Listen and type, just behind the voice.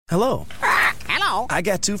Hello. Hello. I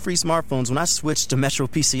got 2 free smartphones when I switched to Metro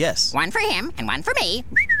PCS. One for him and one for me.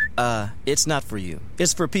 It's not for you.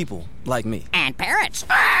 It's for people like me. And parrots.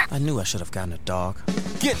 I knew I should have gotten a dog.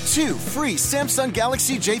 Get 2 free Samsung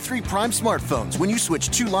Galaxy J3 Prime smartphones when you switch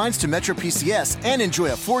 2 lines to Metro PCS and enjoy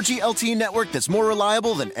a 4G LTE network that's more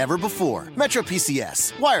reliable than ever before. Metro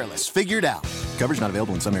PCS. Wireless figured out. Coverage not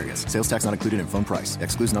available in some areas. Sales tax not included in phone price.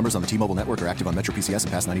 Excludes numbers on the T-Mobile network or active on Metro PCS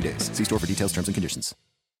in past 90 days. See store for details, terms, and conditions.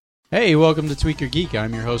 Hey, welcome to Tweak Your Geek.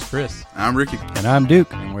 I'm your host, Chris. I'm Ricky. And I'm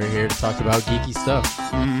Duke. And we're here to talk about geeky stuff.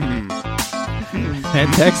 And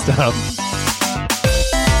tech stuff.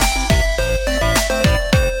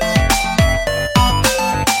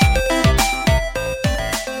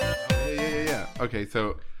 Yeah. Okay,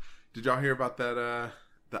 so did y'all hear about that,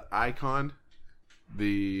 the icon?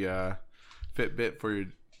 The Fitbit for your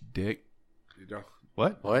dick? Did y'all?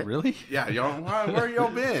 What? Really? Yeah, y'all, where y'all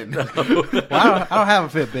been? Well, I don't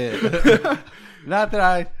have a Fitbit. Not that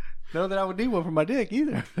I know that I would need one for my dick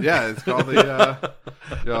either. Yeah, it's called the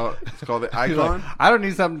icon. Like, I don't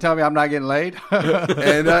need something to tell me I'm not getting laid.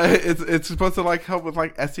 And it's supposed to like help with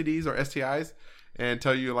like STDs or STIs and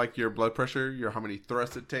tell you like your blood pressure, how many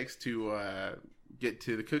thrusts it takes to get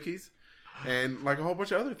to the cookies, and like a whole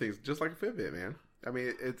bunch of other things, just like a Fitbit, man. I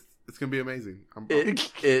mean, it's gonna be amazing.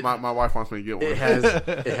 My wife wants me to get one. It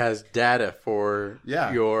has data for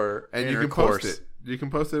your and you can intercourse. post it. You can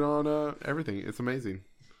post it on everything. It's amazing.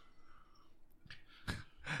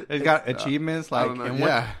 It's got achievements like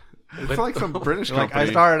it's like some British like company.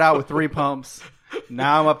 I started out with 3 pumps.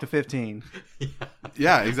 Now I'm up to 15.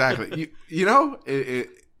 Yeah, exactly. You know,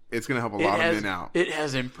 it's gonna help a lot of men out. It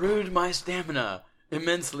has improved my stamina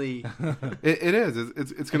immensely. It is.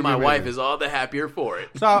 It's gonna. My be wife is all the happier for it.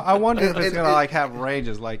 So I wonder if it's gonna like have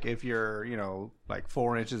ranges. Like if you're, like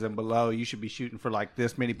 4 inches and below, you should be shooting for like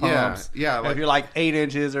this many pumps. Yeah. Like, if you're like 8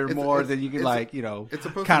 inches or more, then you can it's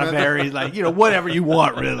supposed kind to of vary. Like whatever you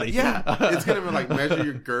want, really. Yeah, it's gonna like measure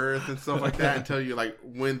your girth and stuff like that, and tell you like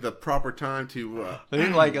when the proper time to.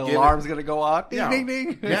 Like alarm's gonna go off. Ding, ding,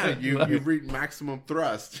 ding. Yeah, you've reached maximum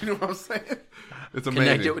thrust. You know what I'm saying? It's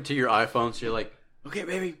amazing. Connect it to your iPhone, so you're like, okay,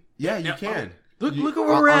 baby. Yeah, you can. Look where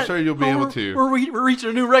we're at. I'm sure you'll be able to. We're reaching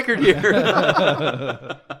a new record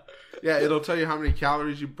here. Yeah, it'll tell you how many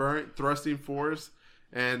calories you burnt, thrusting force,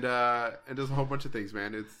 and it does a whole bunch of things,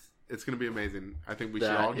 man. It's going to be amazing. I think we should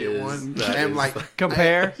all get one and like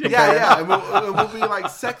compare. Yeah. And we'll be like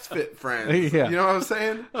sex fit friends. Yeah. You know what I'm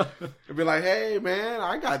saying? It'll be like, hey man,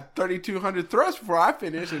 I got 3,200 thrusts before I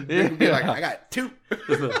finish, and you'll be like, I got 2.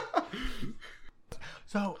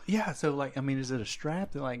 So like, I mean, is it a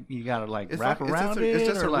strap that like you gotta like wrap around it? It's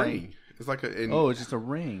just a like, ring. It's like it's just a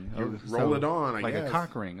ring. You roll it on, like a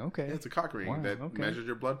cock ring. Okay, yeah, it's a cock ring that measures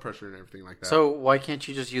your blood pressure and everything like that. So why can't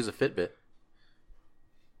you just use a Fitbit?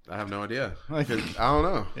 I have no idea. I don't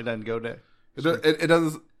know. It doesn't go there. It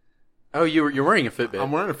doesn't. Oh, you're wearing a Fitbit.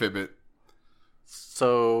 I'm wearing a Fitbit.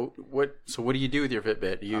 So what do you do with your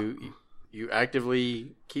Fitbit? You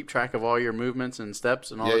actively keep track of all your movements and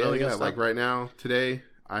steps and all that other good stuff? Like right now, today,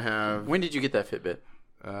 I have... When did you get that Fitbit?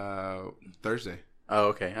 Thursday. Oh,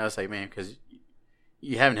 okay. I was like, man, because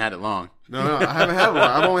you haven't had it long. No, I haven't had one.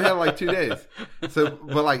 I've only had it like 2 days. So,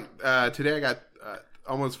 but like today I got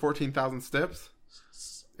almost 14,000 steps.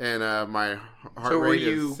 And my heart rate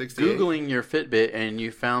is 68. So were you Googling your Fitbit and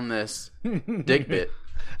you found this dick bit?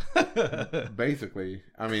 Basically.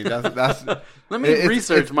 I mean, that's Let me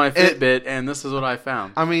research my Fitbit, and this is what I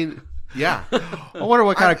found. I mean, yeah. I wonder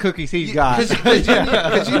what kind of cookies he's got.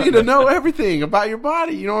 Because you need to know everything about your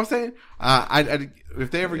body. You know what I'm saying? If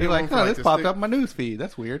they ever get like, one for this popped up in my news feed.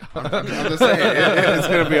 That's weird. I'm just saying, it's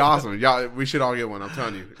going to be awesome. Y'all, we should all get one. I'm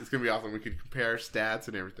telling you. It's going to be awesome. We could compare stats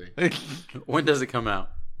and everything. When does it come out?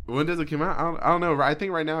 When does it come out? I don't know. I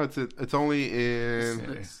think right now it's only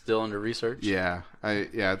in... It's still under research? Yeah.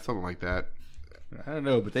 It's something like that. I don't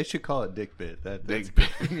know, but they should call it Dick Bit. Dick Bit.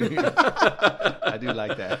 I do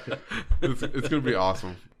like that. It's going to be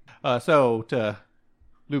awesome. So to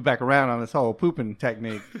loop back around on this whole pooping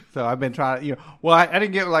technique, so I've been trying, I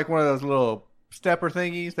didn't get like one of those little stepper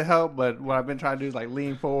thingies to help, but what I've been trying to do is like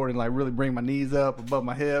lean forward and like really bring my knees up above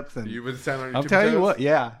my hips. And you've been standing on your I'm telling you what,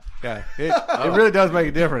 it really does make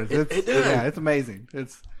a difference. It does. Yeah, it's amazing.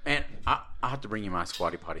 And I'll have to bring you my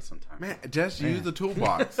squatty potty sometime. Man, just use the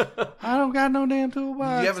toolbox. I don't got no damn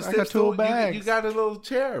toolbox. You have a I got stool bags. You got a little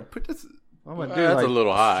chair. Put this. I'm gonna That's a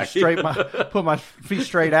little high. Put my feet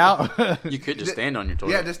straight out. You could just stand on your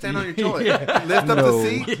toilet. Yeah, just stand on your toilet. Lift up the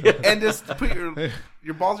seat and just put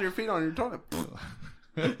your balls of your feet on your toilet.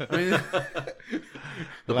 I mean,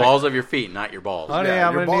 The balls of your feet, not your balls. Honey,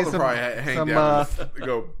 I'm your gonna need balls will some, probably hang some, down. And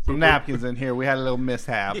go some napkins in here. We had a little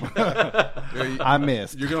mishap. I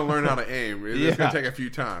missed. You're gonna learn how to aim. It's Yeah. gonna take a few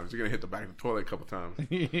times. You're gonna hit the back of the toilet a couple times.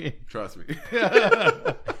 Trust me.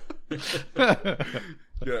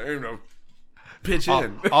 Aim to pitch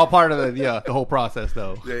in. All part of the whole process,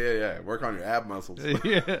 though. Yeah. Work on your ab muscles.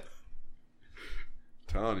 Yeah.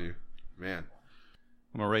 Telling you, man.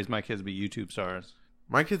 I'm gonna raise my kids to be YouTube stars.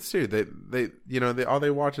 My kids too. They all they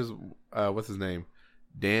watch is what's his name,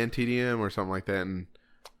 Dan TDM or something like that. And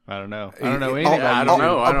I don't know anything about I don't YouTube.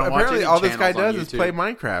 know. I don't watch apparently, any all this guy channels on does is YouTube. play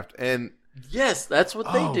Minecraft. And Yes, that's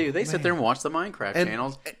what they do. They sit man. there and watch the Minecraft And-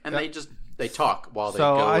 channels, and they talk while they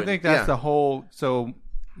So go. I and- think that's yeah. the whole. So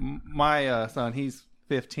my son, he's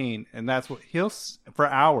 15, and that's what for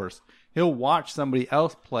hours he'll watch somebody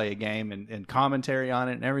else play a game and commentary on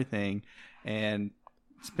it and everything, and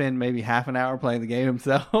spend maybe half an hour playing the game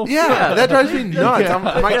himself. yeah, that drives me nuts.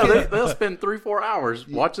 My yeah, kid, they'll spend 3-4 hours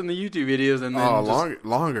watching the YouTube videos, and then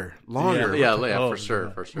longer. Yeah, Oh, for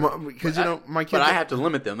sure. Because my kids. But I have to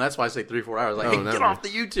limit them. That's why I say 3-4 hours. Like, Oh, hey, no, get no. off the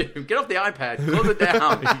YouTube, get off the iPad, close it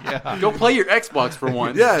down. Go play your Xbox for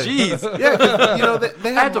once. Yeah, Jeez. Yeah, 'cause,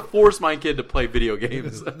 they I had have to force my kid to play video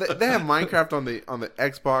games. they have Minecraft on the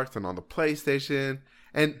Xbox and on the PlayStation,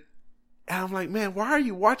 and I'm like, man, why are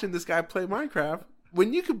you watching this guy play Minecraft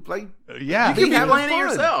when you could play? Yeah. You could be having playing it fun.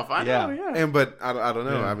 yourself. I know. Yeah. Yeah. But I don't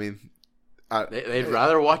know. Yeah. I mean, They'd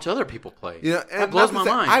rather watch other people play. and that blows not my to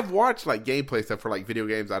say- mind. I've watched like gameplay stuff for like video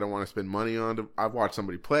games I don't want to spend money on. I've watched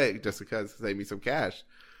somebody play it just because it save me some cash.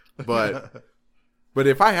 But but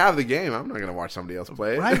if I have the game, I'm not going to watch somebody else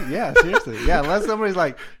play it. Right? Yeah, seriously. Yeah, unless somebody's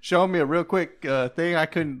like showing me a real quick thing I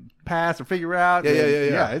couldn't pass or figure out. Yeah,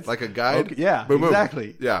 then, yeah. It's Like a guide. Okay, yeah, Boom, boom.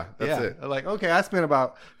 exactly. Yeah, that's it. Like, okay, I spent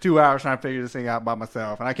about 2 hours trying to figure this thing out by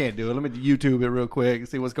myself, and I can't do it. Let me YouTube it real quick and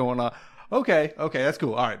see what's going on. Okay, that's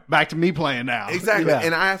cool. All right, back to me playing now. Exactly. Yeah.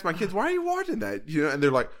 And I asked my kids, why are you watching that? And they're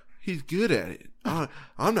like, he's good at it. I'm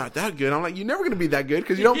not that good. I'm like, you're never going to be that good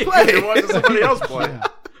because you don't play. You're watching somebody else play.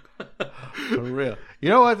 For real. You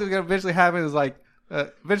know what's going to eventually happen is like,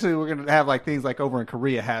 eventually we're going to have like things like over in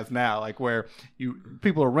Korea has now, like where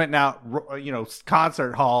people are renting out,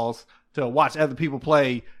 concert halls to watch other people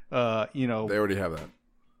play. They already have that.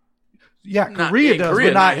 Yeah, Not Korea in does, Korea,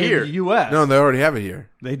 but not not in here. the U.S. No, they already have it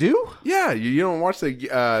here. They do? Yeah, you don't watch the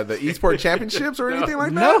esports championships or anything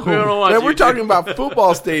like No. that? We don't watch Man, we're YouTube. talking about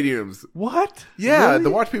football stadiums. What? Yeah, Really? to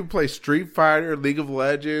watch people play Street Fighter, League of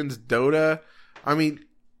Legends, Dota. I mean,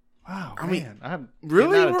 Wow, I mean, man. I'm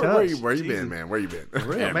really? getting out of Where touch. you Jesus. been, man? Where you been?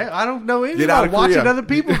 Real, man. I don't know anything Get out about of watching Korea. other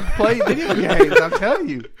people play video games. I'm telling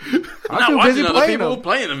you. I'm not too watching busy other playing people them.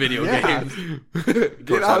 playing the video Yeah. games.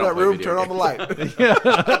 Get I out of don't that play room, video turn on the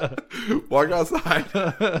light. Walk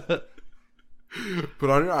outside. Put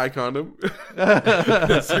on your eye condom.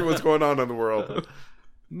 See what's going on in the world.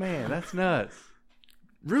 Man, that's nuts.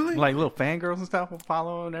 Really? Like little fangirls and stuff will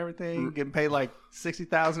follow and everything, getting paid like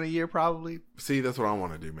 $60,000 a year probably. See, that's what I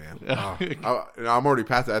want to do, man. I'm already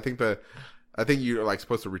past it. I think you're like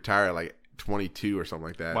supposed to retire at like 22 or something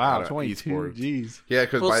like that. Wow, out of 22. esports. Jeez. Yeah,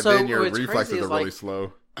 because Well, by so then your what's reflexes crazy are is, really like,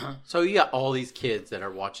 slow. So you got all these kids that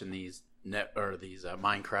are watching these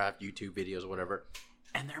Minecraft YouTube videos or whatever,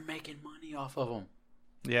 and they're making money off of them.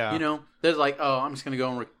 Yeah. There's like, oh, I'm just gonna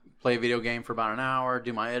go and play a video game for about an hour,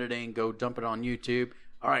 do my editing, go dump it on YouTube.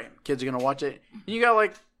 All right, kids are gonna watch it. And you got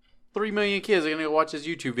like 3 million kids are gonna go watch this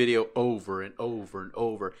YouTube video over and over and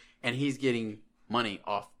over, and he's getting money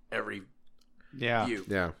off every Yeah. view.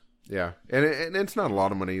 Yeah, and it's not a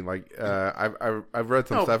lot of money. Like I've read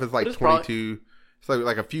some No, stuff. It's like but it's 22. It's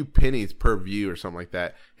like a few pennies per view or something like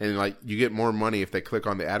that, and like you get more money if they click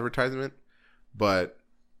on the advertisement. But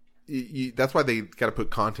that's why they got to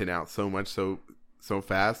put content out so much so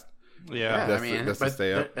fast. Yeah. That's to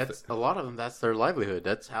stay up. That's a lot of them. That's their livelihood.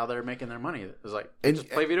 That's how they're making their money. It's like And- just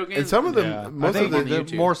play video games. and some of them, Yeah. most I think of them-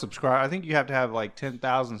 the more subscribe. I think you have to have like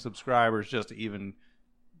 10,000 subscribers just to even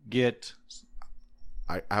get.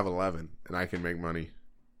 I have 11, and I can make money.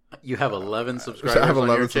 You have 11 So subscribers. I have on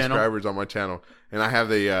 11 your channel? subscribers on my channel, and I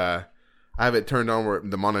have I have it turned on where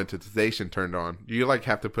the monetization turned on. You like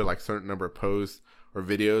have to put like certain number of posts or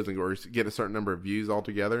videos and or get a certain number of views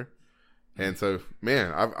altogether. And so,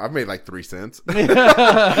 man, I've made like 3 cents. He's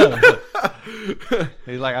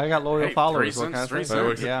like, I got loyal Hey, followers. 3 What kind of cents, thing?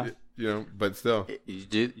 3 cents. Yeah. But still,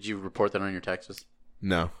 Did you report that on your taxes?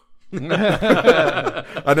 no.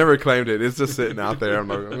 I never claimed it. It's just sitting out there. I'm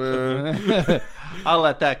like, I'll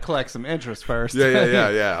let that collect some interest first.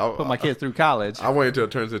 yeah. I'll, Put my kids through college. I'll wait until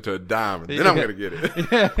it turns into a dime, and then I'm gonna get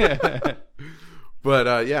it. But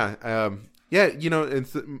Yeah,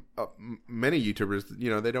 it's many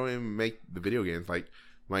YouTubers. They don't even make the video games. Like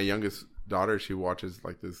my youngest daughter, she watches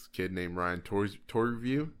like this kid named Ryan Toy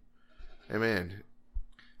Review, and man,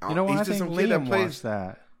 You know what? I he's just think some kid Liam that plays. watched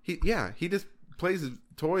that. He just plays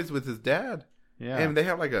toys with his dad. Yeah. And they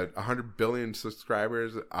have like 100 billion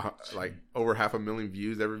subscribers, like over 500,000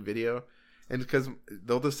 views every video. And because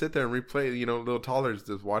they'll just sit there and replay, little toddlers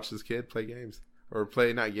just watch this kid play games or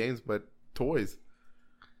play not games but toys.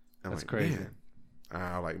 I'm That's like, crazy. Man.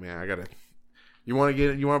 I'm like, man, I gotta. You want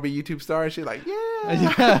to be a YouTube star? And she's like,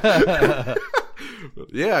 yeah,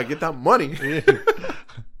 yeah, get that money.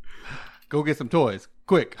 Go get some toys,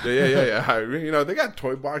 quick. Yeah. They got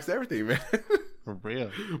toy box, everything, man. For real.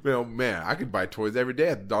 Well, man, I could buy toys every day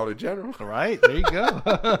at the Dollar General. Right, there you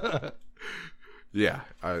go. Yeah,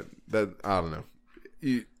 I don't know.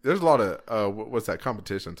 There's a lot of what's that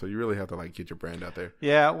competition? So you really have to like get your brand out there.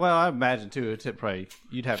 Yeah, well, I imagine too.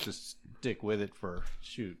 You'd have to stick with it for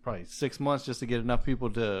probably 6 months just to get enough people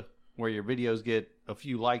to where your videos get a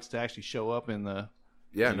few likes to actually show up in the.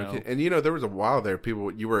 Yeah, and there was a while there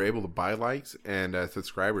you were able to buy likes and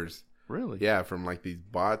subscribers. Really? Yeah, from like these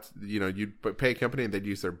bots. You'd pay a company and they'd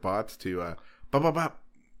use their bots to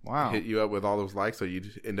Wow. hit you up with all those likes, so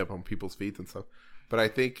you'd end up on people's feeds and stuff. But I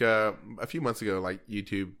think a few months ago, like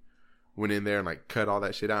YouTube went in there and like cut all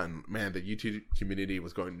that shit out, and man, the YouTube community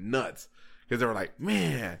was going nuts because they were like,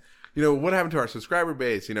 man, what happened to our subscriber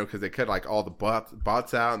base? Because they cut like all the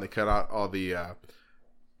bots out, and they cut out all the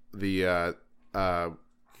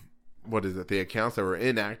what is it? The accounts that were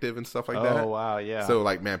inactive and stuff like that. Oh wow, yeah. So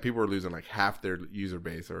like, man, people were losing like half their user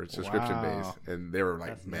base or subscription Wow. base, and they were like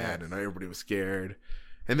That's mad, nuts. and everybody was scared.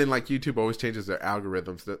 And then like YouTube always changes their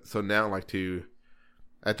algorithms, so now I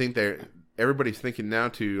think everybody's thinking now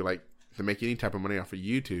to make any type of money off of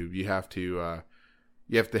YouTube, you have to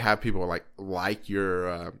have people like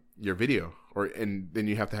your video, and then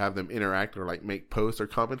you have to have them interact or like make posts or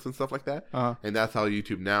comments and stuff like that. Uh-huh. And that's how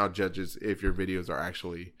YouTube now judges if your videos are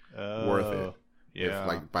actually worth it.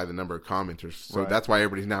 Yeah. If, by the number of commenters. So Right. that's why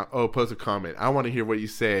everybody's now, post a comment. I want to hear what you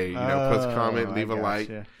say. Post a comment, leave a like.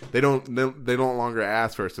 gotcha. They don't longer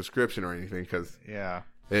ask for a subscription or anything because Yeah.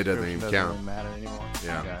 it doesn't even count. Really matter anymore.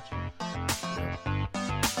 Yeah. Gotcha.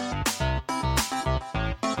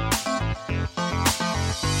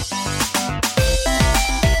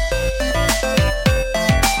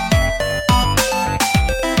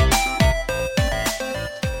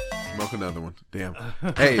 Smoke another one. Damn.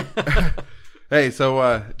 Hey. Hey,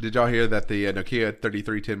 so did y'all hear that the Nokia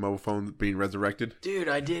 3310 mobile phone is being resurrected? Dude,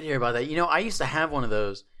 I did hear about that. I used to have one of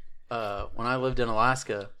those when I lived in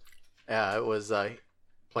Alaska. It was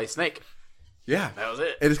play Snake. Yeah. That was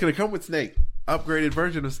it. And it's going to come with Snake. Upgraded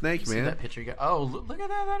version of Snake, See man. that picture? Oh, look at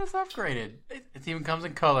that. That is upgraded. It even comes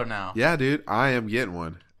in color now. Yeah, dude. I am getting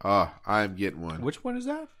one. I am getting one. Which one is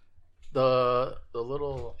that? The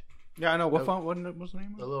little Yeah, I know. What phone? What was the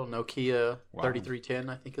name? the little Nokia Wow. 3310,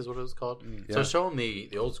 I think is what it was called. Yeah. So show them the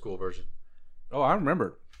old school version. Oh, I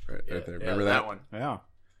remember. Right there. Yeah, Remember that one? Yeah.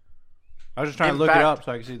 I was just trying In to look fact, it up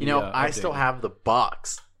so I could see the. I update. still have the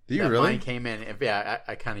box. Do you that really? Mine came in.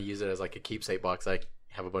 I kind of use it as like a keepsake box. I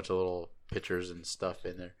have a bunch of little pictures and stuff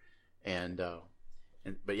in there,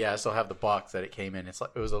 but yeah, I still have the box that it came in. It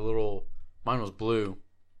was a little. Mine was blue.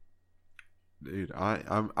 Dude,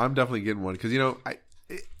 I'm definitely getting one because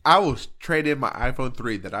I will trade in my iPhone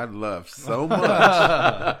 3 that I love so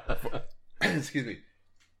much. Excuse me.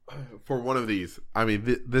 For one of these. I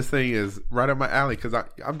mean, this thing is right up my alley because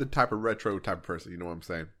I'm the type of retro type of person. You know what I'm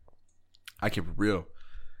saying? I keep it real.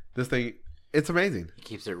 This thing, it's amazing. He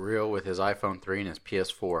keeps it real with his iPhone 3 and his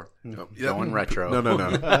PS4. Yeah. Going retro. No.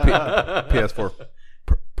 PS4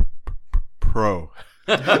 Pro.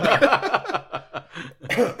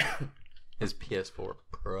 His PS4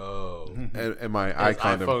 Pro. And my His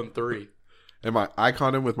icon. iPhone 3. And my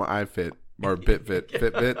icon with my iFit or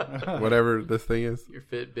Fitbit, whatever this thing is. Your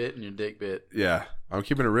Fitbit and your dick bit. Yeah, I'm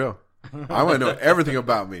keeping it real. I want to know everything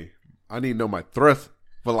about me. I need to know my thrust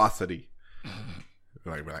velocity.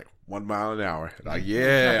 Like 1 mile an hour. Like,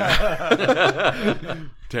 yeah.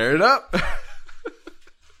 Tear it up.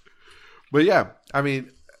 But yeah, I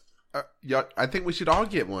mean, I think we should all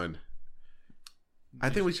get one.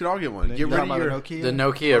 Get You rid talking of about your the Nokia? The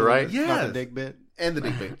Nokia, right? Yeah. Not Yes. the dick bit. and the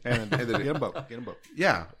dick bit. And the get them both. Get them both.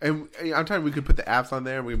 Yeah, and I'm telling you, we could put the apps on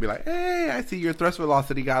there, and we'd be like, "Hey, I see your thrust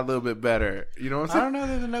velocity got a little bit better." You know what I'm I saying? don't know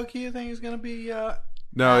that the Nokia thing is going to be.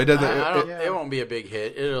 No, it doesn't. I don't, it- it won't be a big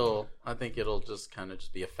hit. I think it'll just kind of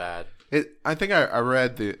just be a fad. I think I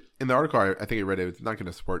read in the article. I think I read it's not going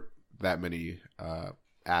to support that many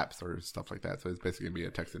apps or stuff like that. So it's basically going to be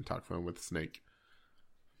a text and talk phone with Snake.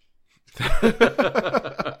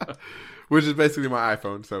 Which is basically my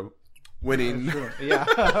iPhone. So winning. Yeah.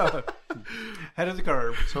 Head of the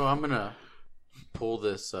curve. So I'm gonna pull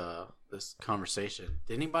this this conversation.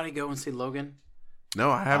 Did anybody go and see Logan? No,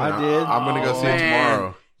 I haven't. I did. I'm gonna go see it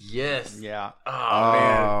tomorrow. Yes. Yeah.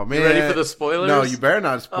 Oh man. You ready for the spoilers? No, you better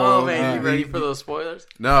not spoil. Oh man, you ready for those spoilers?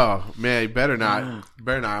 No, man, you better not.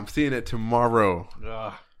 Better not. I'm seeing it tomorrow.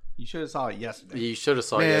 You should have saw it yesterday. You should have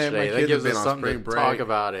saw it Man, my yesterday. kids That gives have been us on something to spring break. talk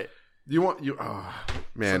about it. You want you? Oh,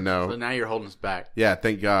 man, So no. now you're holding us back. Yeah,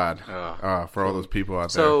 thank God. For all those people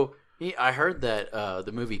out there. So I heard that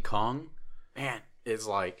the movie Kong, man, is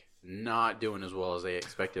like not doing as well as they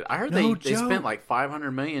expected. I heard No they joke. spent like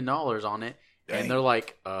 $500 million on it, and they're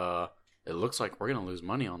like, it looks like we're gonna lose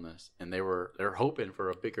money on this, and they're hoping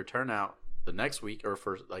for a bigger turnout the next week or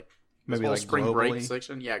for like this Maybe whole like spring break globally?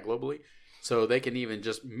 section, globally, so they can even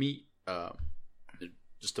just meet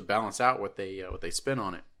just to balance out what they spent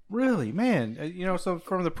on it. Really, man. So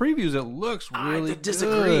from the previews, it looks really I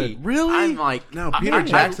disagree. good. Really? I'm like, no, Peter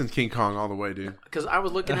Jackson's King Kong all the way, dude. because I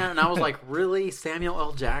was looking at it and I was like, really, Samuel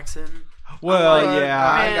L. Jackson? Well, I'm like,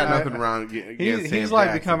 yeah. I got man, nothing wrong against Sam He's like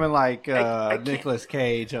Jackson. becoming like I can't- Nicolas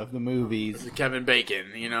Cage of the movies. Kevin Bacon,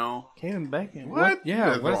 you know. Kevin Bacon. What?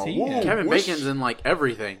 Yeah, what is Whoa. he in? Kevin Whoosh. Bacon's in like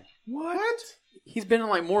everything. What? He's been in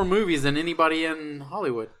like more movies than anybody in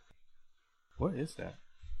Hollywood. What is that?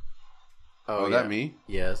 Oh, that me?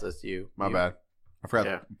 Yes, that's you. My You. bad. I forgot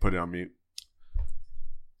Yeah. to put it on mute.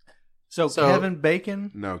 So Kevin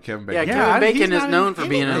Bacon? No, Kevin Yeah, Bacon. Yeah, Kevin he's Bacon is not known in for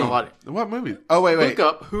being in a anything. lot. What movie? Oh, wait. Look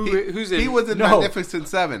up who's in. He was in No. Magnificent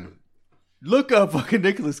Seven. Look up fucking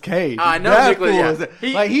Nicolas Cage. I know That Nicolas- fool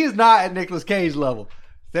yeah. is- he's not at Nicolas Cage level.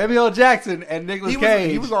 Samuel L. Jackson and Nicolas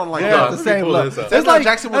Cage. He was on like they're at the let me same pull level. this up. It's Samuel like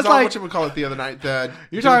Jackson was that's on like whatchamacallit the other night. you're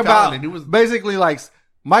Jimmy talking about Fallon, and he was basically like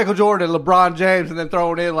Michael Jordan, LeBron James, and then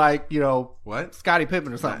throwing in like what? Scottie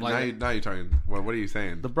Pippen or something now, like now you're talking. What are you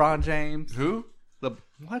saying? LeBron James. Who?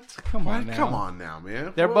 What? Come on now. Come on now,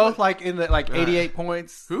 man. They're both like in the 88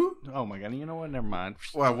 points. Who? Oh my god! You know what? Never mind.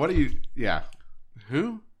 Well, what are you? Yeah.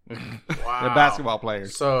 Who? Wow. They're basketball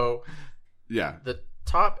players. So Yeah. the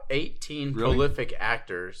top 18 Really? prolific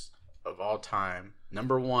actors of all time.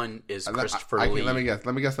 Number 1 is Christopher I Lee. Let me guess.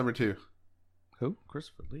 Let me guess number 2. Who?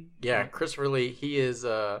 Christopher Lee. Yeah, Christopher Lee. He is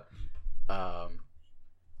what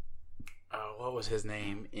was his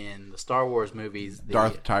name in the Star Wars movies?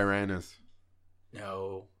 Darth Tyrannus.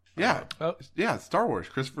 No. Yeah. Oh. Yeah, Star Wars.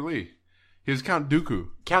 Christopher Lee. He was Count Dooku.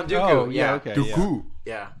 Count Dooku. Oh, yeah. okay. Dooku.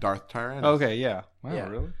 Yeah. Darth Tyrannus. Okay. Yeah. Wow. Yeah.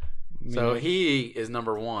 Really? So he is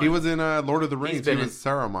number 1. He was in Lord of the Rings. He been was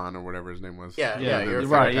in- Saruman or whatever his name was. Yeah, Yeah. you're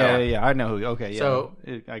right. fair. Yeah. I know who. Okay. Yeah. So,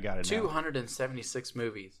 I got it. Now. 276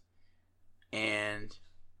 movies. And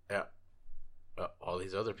all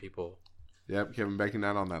these other people. Yep, Kevin Bacon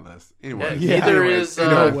not on that list. Anyway. Yeah. Neither Anyways, is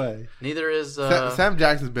No way. neither is Sam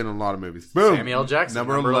Jackson's been in a lot of movies. Boom. Samuel L. Jackson,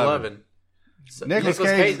 Number number 11. 11. So Nicolas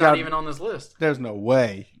Nicolas Cage Cage got- not even on this list. There's no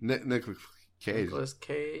way. Nicolas Cage. Nicolas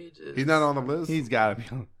Cage is... He's not on the list? He's got to be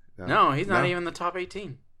on. No, he's not No? even in the top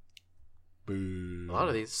 18. Boo. A lot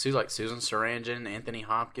of these, like Susan Sarandon, Anthony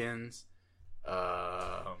Hopkins,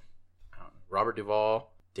 Robert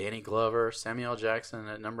Duvall, Danny Glover, Samuel L. Jackson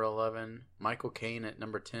at number 11, Michael Caine at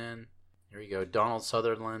number 10. Here you go, Donald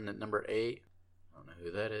Sutherland at number 8. I don't know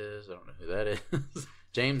who that is.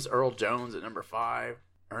 James Earl Jones at number 5.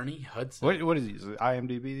 Ernie Hudson. What is he? Is it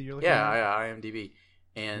IMDb that you're looking Yeah, at? IMDb. Let me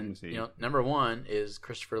And see. number 1 is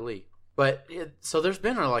Christopher Lee. But so there's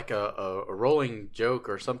been a rolling joke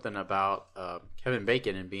or something about Kevin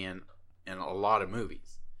Bacon and being in a lot of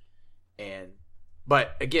movies,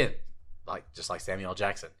 but again, just like Samuel L.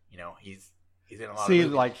 Jackson, he's in a lot of See,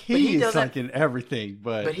 movies. like But he he's doesn't- like in everything,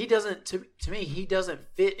 but he doesn't. To me, he doesn't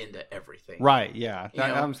fit into everything. right, yeah, You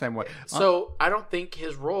know, I'm the same way. So I don't think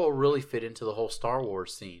his role really fit into the whole Star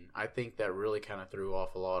Wars scene. I think that really kind of threw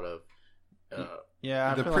off a lot of.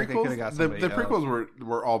 Yeah, I The feel like they could have got prequels, somebody the else. prequels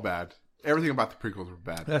were all bad. Everything about the prequels were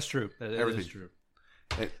bad. That's true. That Everything. is true.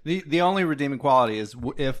 It- The only redeeming quality is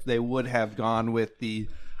if they would have gone with the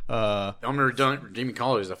The only redeeming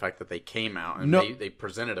quality is the fact that they came out and No. they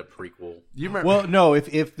presented a prequel. You remember? well, no,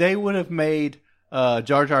 if they would have made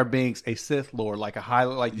Jar Jar Binks a Sith Lord, like a high,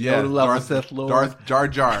 like Yoda level Sith Lord. Darth Jar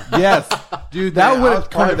Jar. Yes, dude, that Man, would I have was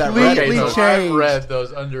part of that completely Reddit. I've changed. read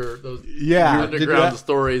those Yeah, underground did that-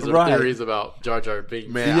 stories or right. theories about Jar Jar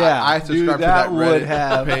Binks. Man, Yeah, I dude, subscribed to that that would Reddit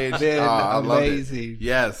have page. been I loved it. amazing.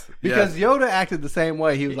 Yes, Because yes. Yoda acted the same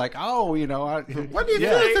way. He was like, "Oh, What do you yeah, think?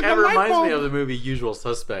 It, It's a it light reminds me bulb. of the movie Usual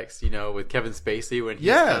Suspects, with Kevin Spacey when he's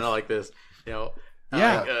Yes. kind of like this,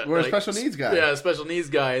 Yeah, we're a special needs guy. Yeah, a special needs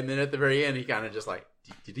guy, and then at the very end, he kind of just like,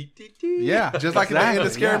 Yeah, Just like in the exactly,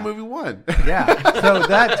 Scary yeah. Movie 1. Yeah, so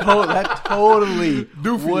that totally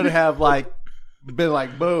would have like been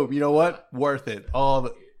like, boom. You know what? Worth it. All of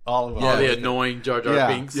them. All the annoying Jar Jar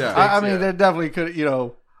Binks. Yeah. I mean, they definitely could.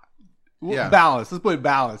 Balance. Let's put it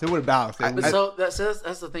balance. It would have balanced it. So that's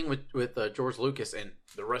the thing with George Lucas and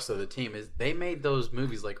the rest of the team is they made those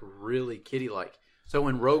movies like really kiddie like. So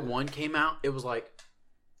when Rogue One came out, it was like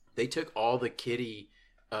they took all the kiddie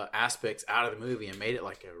aspects out of the movie and made it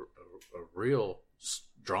like a real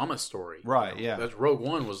drama story. Right. Yeah. That's Rogue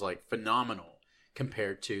One was like phenomenal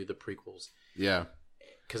compared to the prequels. Yeah.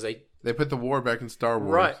 Because they put the war back in Star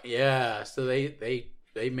Wars. Right. Yeah. So they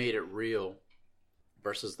made it real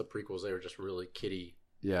versus the prequels. They were just really kiddie.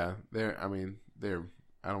 Yeah. They're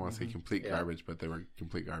I don't want to say complete garbage, but they were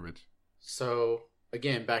complete garbage. So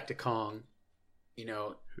again, back to Kong. You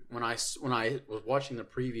know, when I was watching the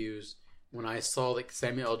previews, when I saw like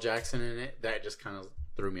Samuel L. Jackson in it, that just kind of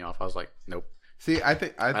threw me off. I was like, nope. See, I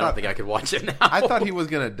don't think I could watch it now. I thought he was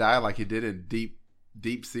gonna die like he did in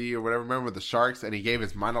Deep Sea or whatever. Remember with the sharks, and he gave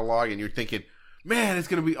his monologue, and you're thinking, man, it's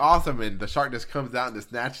gonna be awesome, and the shark just comes out and just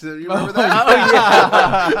snatches him. You remember that? Oh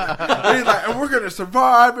yeah. And he's like, and we're gonna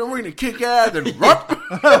survive, and we're gonna kick ass, and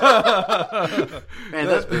man,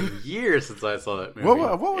 that's been years since I saw that movie.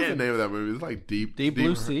 What was the name of that movie? It's like Deep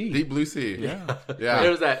Blue Sea. Deep Blue Sea. Yeah. Yeah.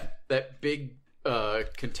 There was that big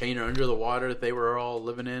container under the water that they were all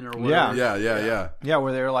living in, or whatever. Yeah. Yeah,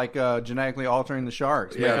 where they're like genetically altering the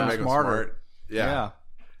sharks, Yeah, to making make them them smarter. smart. Yeah.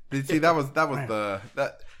 See, that's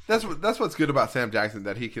what's good about Sam Jackson,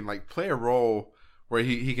 that he can like play a role where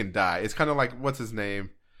he can die. It's kind of like what's his name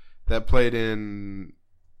that played in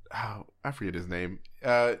I forget his name.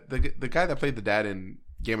 The guy that played the dad in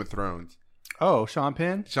Game of Thrones. Oh, Sean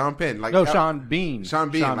Penn. Sean Penn. Like Sean Bean. Sean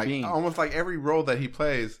Bean. Almost like every role that he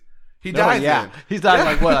plays, he dies in. He's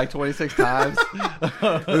died like 26 times.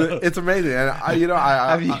 It's amazing. And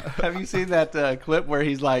have you seen that clip where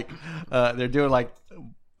he's like they're doing like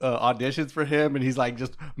auditions for him and he's like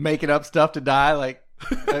just making up stuff to die? Like,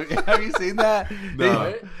 have you seen that?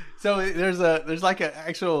 No. So there's like an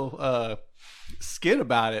actual skit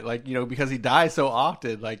about it, like, you know, because he dies so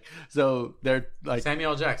often. Like, so they're like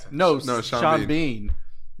Samuel L. Jackson. No, Sean Bean.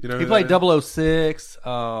 You know, he played 006,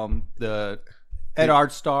 the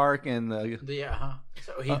Eddard Stark, and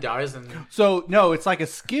So he dies and so no, it's like a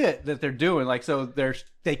skit that they're doing. Like, so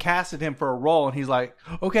they casted him for a role, and he's like,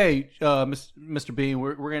 okay, Mr. Bean,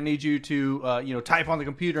 we're gonna need you to type on the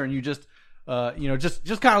computer, and you just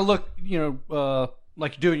just kind of look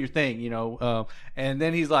like you're doing your thing, and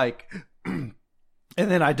then he's like, and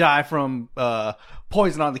then I die from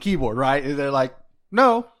poison on the keyboard, right? And they're like,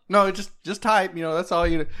 no, just type, that's all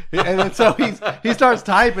you. And then so he starts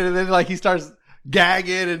typing, and then like he starts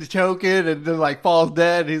gagging and choking, and then like falls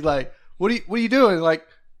dead. And he's like, what are you doing? Like,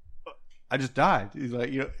 I just died. He's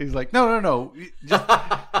like, no,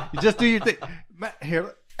 just do your thing.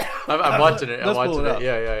 Here, I'm watching it. I'm watching it. Up.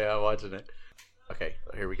 Yeah, I'm watching it. Okay,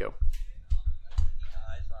 here we go.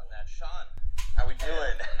 Eyes on that, Sean. How we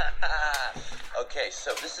doing? Okay,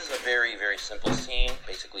 so this is a very, very simple scene.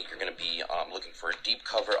 Basically, you're going to be looking for a deep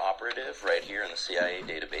cover operative right here in the CIA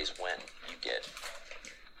database when you get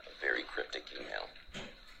a very cryptic email.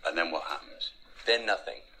 And then what happens? Then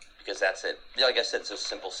nothing, because that's it. Like I said, it's a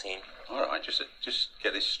simple scene. All right, just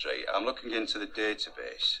get this straight. I'm looking into the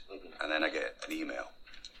database, and then I get an email.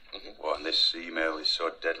 Well, and this email is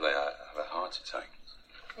so deadly, I have a heart attack.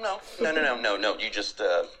 No. You just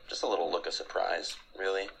a little look of surprise,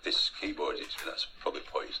 really. This keyboard, that's probably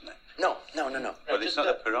poison. No. But it's not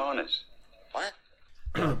the piranhas. What?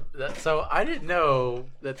 So I didn't know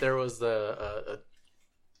that there was a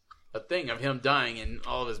thing of him dying in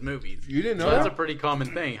all of his movies. You didn't know That's that? a pretty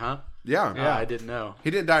common thing, huh? Yeah. I didn't know.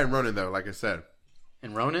 He didn't die in Ronin, though, like I said.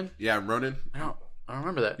 In Ronin? Yeah, in Ronin. I don't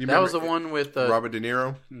remember that. You That remember was the one with Robert De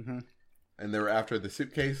Niro. Mm-hmm. And they were after the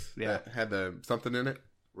suitcase that had the something in it.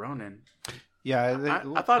 Ronin. Yeah,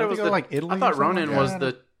 I thought it was like Italy. I thought or something Ronin like was that.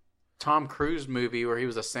 the Tom Cruise movie where he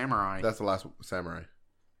was a samurai. That's the Last Samurai.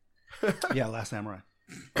 Yeah, Last Samurai.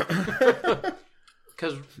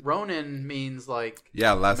 Because Ronin means like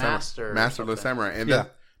Last master, Master of the Samurai, and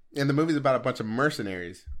and the movie's about a bunch of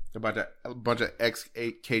mercenaries, a bunch of ex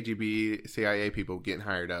KGB CIA people getting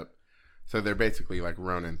hired up. So they're basically like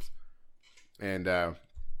Ronins. And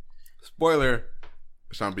spoiler,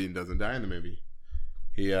 Sean Bean doesn't die in the movie.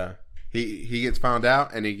 He gets found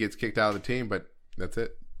out and he gets kicked out of the team, but that's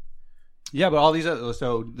it. Yeah, but all these other,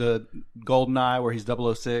 so the GoldenEye where he's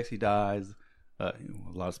 006, he dies. A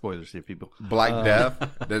lot of spoilers here, people. Black Death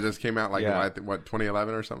that just came out like Yeah. what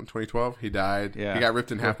 2011 or something, 2012. He died. Yeah. He got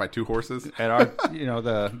ripped in half by 2 horses. At our,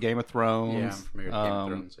 the Game of Thrones. Yeah, I'm familiar with Game of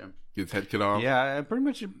Thrones. Yeah. Get his head cut off. Yeah, and pretty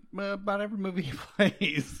much about every movie he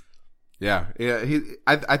plays. Yeah.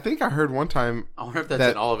 I think I heard one time. I wonder if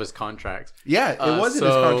that's in all of his contracts. Yeah, it was in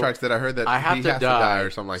his contracts that I heard that I have he to has die, to die or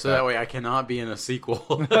something like so that. that way I cannot be in a sequel.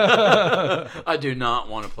 I do not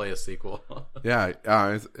want to play a sequel. Yeah,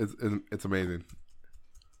 it's amazing.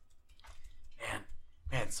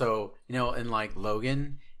 Man. So in like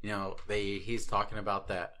Logan, he's talking about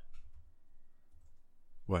that.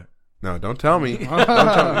 What? No, don't tell me. Don't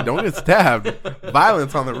tell me. Don't get stabbed.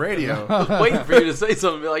 Violence on the radio. Waiting for you to say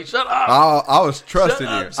something. Be like, shut up. I was trusting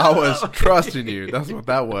Shut you. up, I shut was up. trusting you. That's what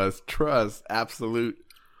that was. Trust. Absolute.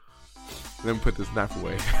 Let me put this knife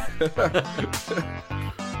away.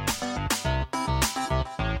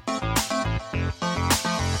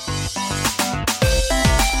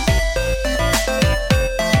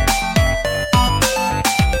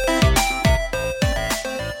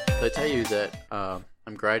 Did I tell you that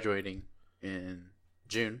I'm graduating in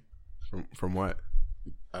June From what?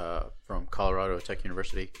 from Colorado Tech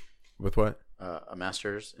University, With what? a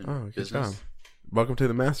master's in Oh, good business. job. Welcome to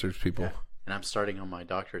the Masters, people. Yeah. And I'm starting on my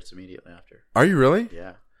doctorates immediately after. Are you really?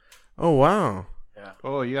 Yeah. Oh, wow. Yeah.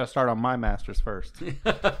 Oh, you got to start on my masters first.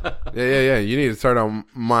 Yeah. You need to start on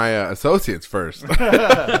my associates first.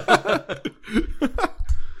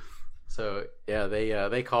 So yeah,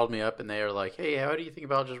 they called me up and they were like, "Hey, how do you think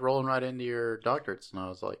about just rolling right into your doctorates?" And I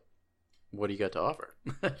was like, "What do you got to offer?"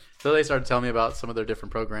 So they started telling me about some of their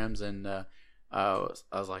different programs, and I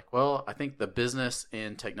was like, "Well, I think the business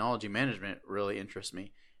and technology management really interests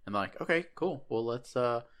me." And they're like, "Okay, cool. Well, let's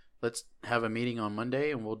have a meeting on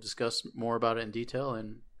Monday and we'll discuss more about it in detail,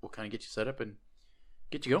 and we'll kind of get you set up and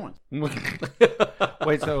get you going."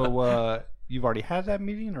 Wait, so you've already had that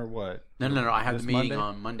meeting or what? No. I have This the meeting Monday?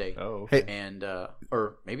 on Monday. Oh, Hey. And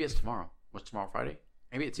or maybe it's tomorrow. What's tomorrow? Friday?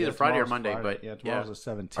 Maybe it's either Friday or Monday. Friday. But yeah, tomorrow's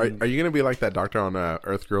the 17th. Are you going to be like that doctor on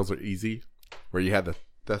Earth Girls Are Easy, where you had the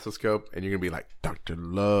stethoscope and you're going to be like, Dr.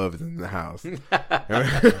 Love is in the house?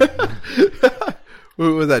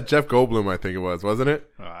 Who was that? Jeff Goldblum, I think it was, wasn't it?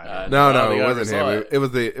 Oh, No, I don't think it I wasn't ever him. saw It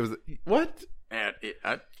was the what? Man,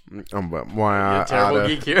 Why? terrible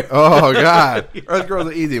geek here. Oh God, Earth Girls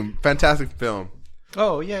Are Easy, fantastic film.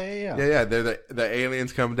 Oh, yeah. Yeah. They're the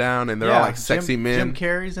aliens come down and they're all like sexy men. Jim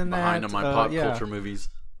Carrey's in that. behind on my pop yeah. culture movies.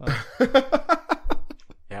 Yeah,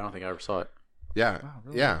 I don't think I ever saw it. Yeah, Wow,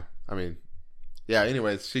 really? yeah. I mean, yeah.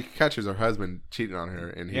 Anyways, she catches her husband cheating on her,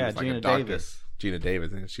 and he was like Gina a doctor. Davis. Gina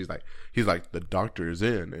Davis, and he's like, the doctor is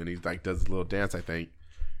in, and he's like, does a little dance. I think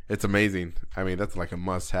it's amazing. I mean, that's like a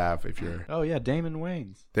must-have if you're. Oh, yeah, Damon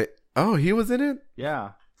Wayans. Oh, he was in it.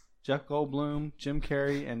 Yeah. Jeff Goldblum, Jim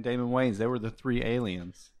Carrey, and Damon Wayans. They were the 3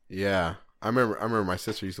 aliens. Yeah, I remember my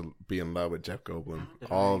sister used to be in love with Jeff Goldblum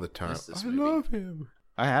all the time. miss this I movie? love him.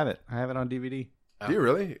 I have it on DVD. Do you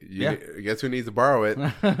really? Yeah. Guess who needs to borrow it?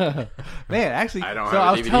 Man, actually, I don't so have a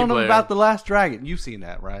I was DVD telling them player. about The Last Dragon. You've seen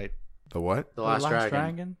that, right? The what? The Last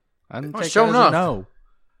Dragon. I didn't Oh, take show that as a enough. no.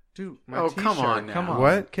 Dude, my Oh, t-shirt. come on now. Come on.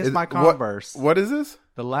 What? Kiss Is- my what- Converse. What is this?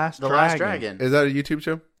 The Last The Dragon. Last Dragon. Is that a YouTube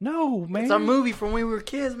show? No, man. It's a movie from when we were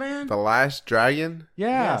kids, man. The Last Dragon?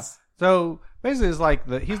 Yeah. Yes. So basically, it's like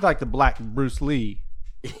he's like the Black Bruce Lee.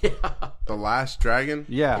 Yeah. The Last Dragon?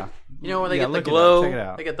 Yeah. You know when they Yeah, get the look it up. glow? Check it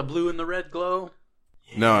out. They get the blue and the red glow.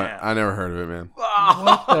 No, Yeah. I never heard of it, man.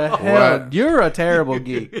 What the hell? What? You're a terrible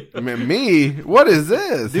geek. I mean, me? What is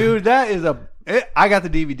this? Dude, that is I got the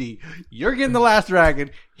DVD. You're getting The Last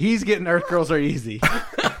Dragon. He's getting Earth Girls Are Easy.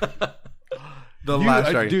 The Last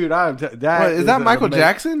Dragon. Dude, that What, is that Michael amazing.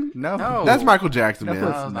 Jackson? No. No. That's Michael Jackson, No, man.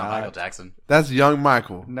 it's No, it's not not. Michael Jackson. That's young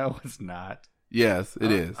Michael. No, it's not. Yes,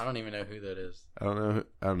 it is. I don't even know who that is. I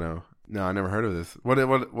don't know. No, I never heard of this.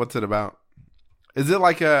 What's it about? Is it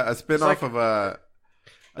like a spin-off like- of a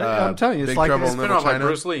I'm telling you, it's Big like Trouble it's in Spin Little off like China?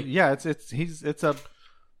 Bruce Lee. Yeah, it's a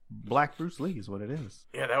Black Bruce Lee is what it is.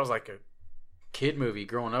 Yeah, that was like a kid movie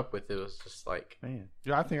growing up with. It was just like Man,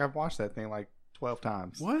 yeah, I think I've watched that thing like 12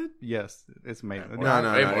 times. What? Yes, it's amazing. No.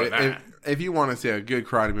 Way more than If you want to see a good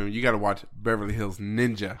karate movie, you got to watch Beverly Hills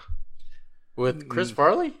Ninja. with Chris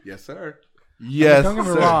Farley. Yes, sir. Yes, don't get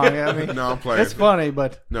me sir. wrong. I mean, No, I'm playing. it's funny,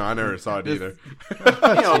 but No, I never saw it either. You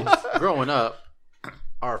know, growing up,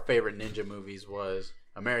 our favorite ninja movies was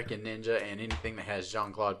American Ninja and anything that has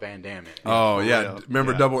Jean-Claude Van Damme in it. Oh yeah, real.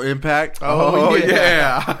 remember Yeah. Double Impact? Oh,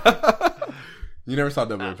 yeah. You never saw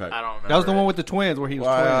Double Impact? I don't remember. that was the it. one with the twins where he was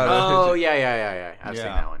Wow. Oh yeah. I've seen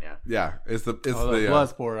Yeah. that one. Yeah. Yeah, it's twins. Oh, the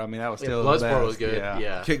Bloodsport. I mean, that was Yeah, still Bloodsport the was best. good. Yeah.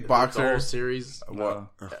 Yeah. Kickboxer. The whole series. What?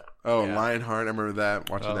 Oh, Yeah. Lionheart. I remember that.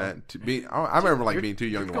 Watching that. I remember like being too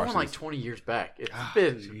young to watch going like this. 20 years back. It's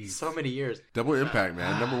been so many years. Double Impact,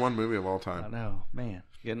 man. #1 movie of all I time. know, man.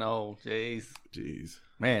 Getting old. Jeez. Jeez.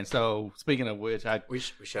 Man, so speaking of which, We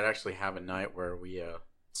should actually have a night where we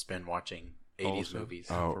spend watching 80s movies.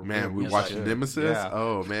 Oh, For man. real. We Yes, watched I do. Nemesis. Yeah.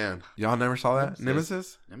 Oh, man. Y'all never saw that?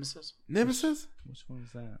 Nemesis? Nemesis? Nemesis? which one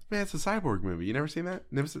is that? Man, it's a cyborg movie. You never seen that?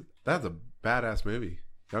 Nemesis? That's a badass movie.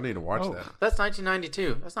 Y'all need to watch Oh. that. That's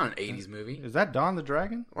 1992. That's not an 80s movie. Is that Dawn the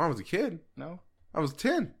Dragon? When I was a kid. No. I was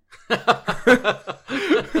 10.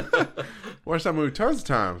 Watched that movie tons of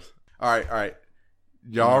times. All right.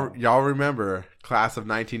 Y'all remember Class of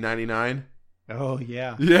 1999? Oh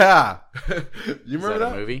yeah, Yeah. You Is remember that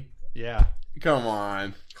that? a movie? yeah. Come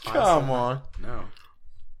on. Class Come of- on. No.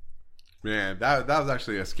 Man, that was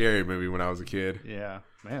actually a scary movie when I was a kid. Yeah,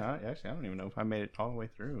 man. I don't even know if I made it all the way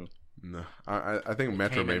through. No, I think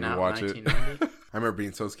Metro Came made in me out watch it. 1990? I remember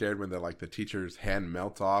being so scared when the teacher's hand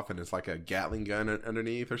melts off and it's like a Gatling gun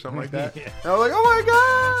underneath or something like that. Yeah. And I was like, oh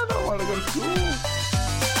my god, I want to go to school.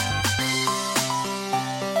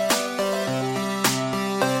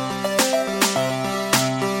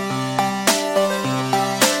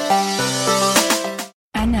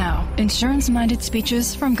 And now, insurance-minded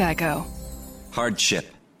speeches from Geico. Hardship.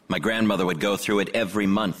 My grandmother would go through it every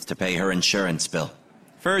month to pay her insurance bill.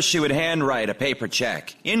 First, she would handwrite a paper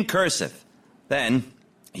check in cursive. Then,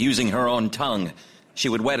 using her own tongue, she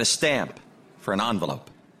would wet a stamp for an envelope.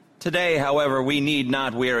 Today, however, we need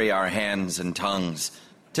not weary our hands and tongues.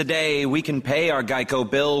 Today, we can pay our Geico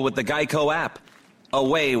bill with the Geico app.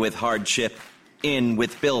 Away with hardship, in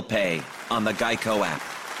with bill pay on the Geico app.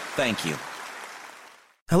 Thank you.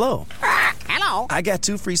 Hello. Hello. I got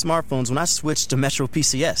 2 free smartphones when I switched to Metro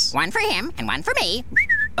PCS. One for him and one for me.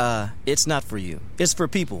 It's not for you. It's for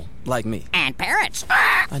people like me. And parrots.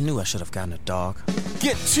 I knew I should have gotten a dog.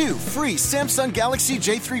 Get 2 free Samsung Galaxy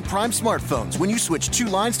J3 Prime smartphones when you switch 2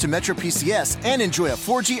 lines to Metro PCS and enjoy a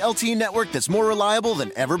 4G LTE network that's more reliable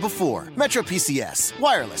than ever before. Metro PCS.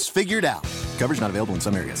 Wireless figured out. Coverage not available in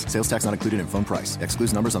some areas. Sales tax not included in phone price.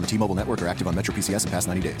 Excludes numbers on the T-Mobile network or active on Metro PCS in past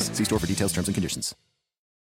 90 days. See store for details, terms, and conditions.